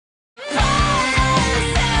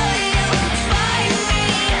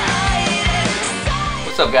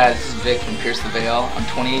up guys, this is Vic from Pierce the Veil. I'm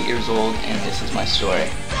 28 years old and this is my story.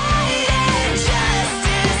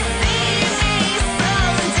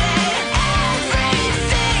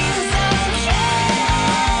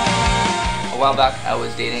 A while back I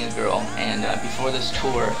was dating a girl, and before this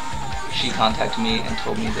tour she contacted me and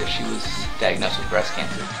told me that she was diagnosed with breast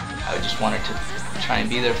cancer. I just wanted to try and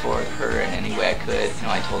be there for her in any way I could. You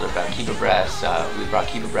know, I told her about Keep Abreast. We brought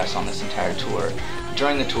Keep Abreast on this entire tour.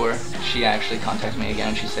 During the tour, she actually contacted me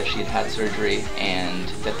again. She said she had had surgery and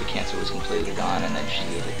that the cancer was completely gone and that she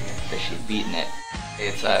had beaten it.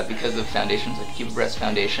 It's because of foundations like Keep Abreast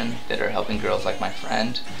Foundation that are helping girls like my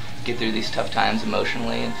friend get through these tough times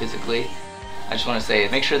emotionally and physically. I just want to say,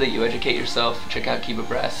 make sure that you educate yourself. Check out Keep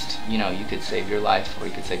Abreast. You know, you could save your life or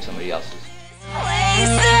you could save somebody else's.